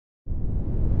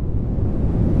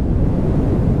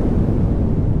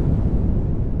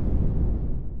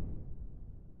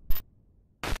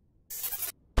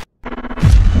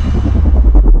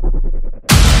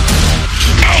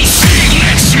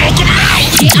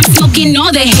I'm smoking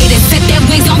all the haters, set their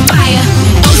wigs on fire.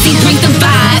 OC bring the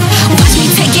vibe, watch me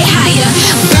take it higher.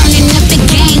 Burning up the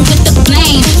game with the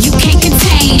flame, you can't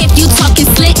contain. If you talking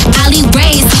slick,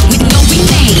 alleyways with no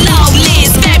rename.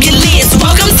 Lawless, fabulous,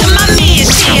 welcome to my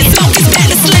mission. Focus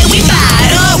better slay, we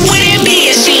fired up with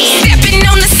ambition. Stepping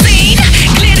on the scene,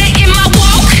 glitter in my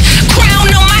walk, crown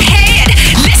on my head.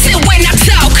 Listen when I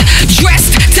talk,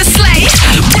 dressed to slay,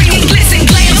 bringing glitz and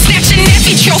glam, snatching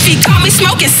every trophy. Call me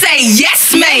smoke and say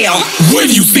yes, ma'am. When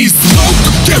you see smoke,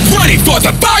 get ready for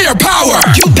the firepower.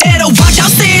 You better watch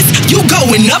out, sis, you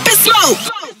going up in smoke.